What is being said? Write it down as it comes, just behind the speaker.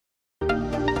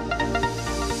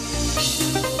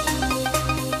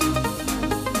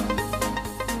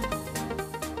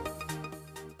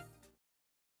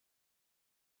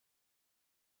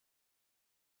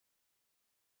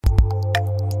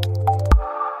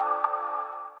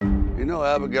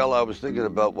Abigail, I was thinking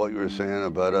about what you were saying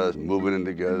about us moving in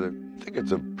together. I think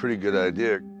it's a pretty good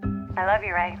idea. I love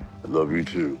you, Ray. I love you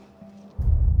too.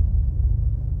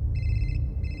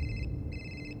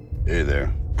 Hey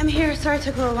there. I'm here. Sorry it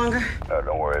took a little longer.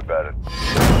 Don't worry about it.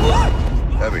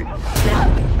 Abby.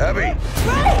 Abby!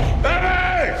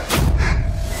 Abby!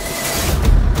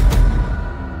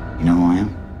 You know who I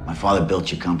am? My father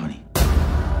built your company.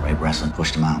 Ray Breslin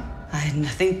pushed him out. I had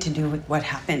nothing to do with what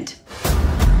happened.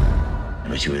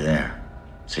 But you were there,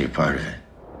 so you're part of it.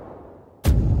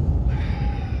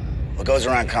 What goes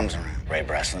around comes around, Ray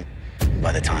Breslin.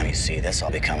 By the time you see this,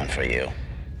 I'll be coming for you.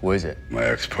 Who is it? My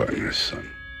ex-partner's son.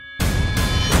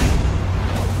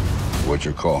 What's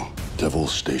your call?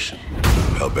 Devil's Station.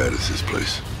 How bad is this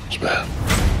place? It's bad.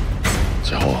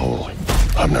 It's a hellhole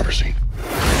I've never seen.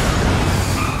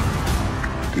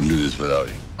 Couldn't do this without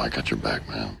you. I got your back,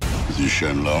 man. Is you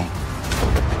Shen Lo?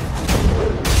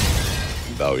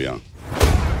 Bao Yang.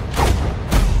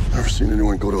 Never seen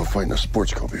anyone go to a fight in a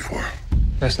sports coat before.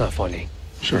 That's not funny.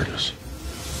 Sure it is.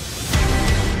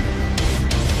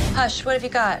 Hush, what have you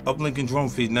got? Uplinking drone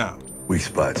feed now. Weak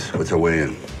spots. What's our way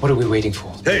in? What are we waiting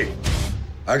for? Hey!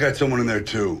 I got someone in there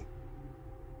too.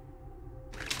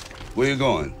 Where you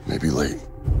going? Maybe late.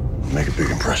 Make a big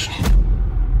impression.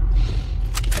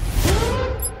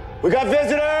 We got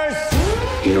visitors!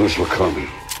 He knows we're coming.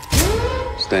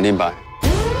 Standing by.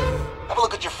 Have a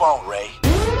look at your phone, Ray.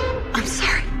 I'm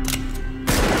sorry.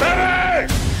 Hey!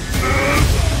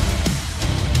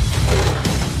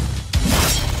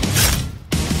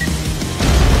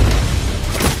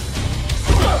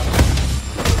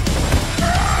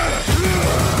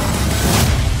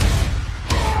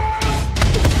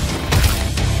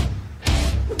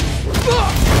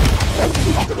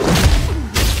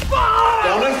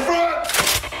 Down in front!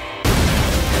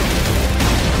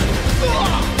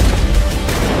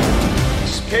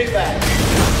 Escape back.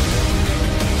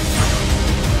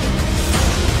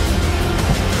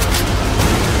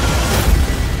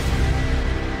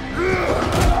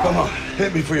 Come on,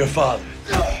 hit me for your father.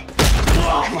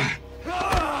 Come on.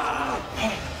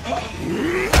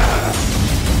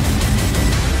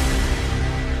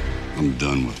 I'm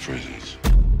done with prison.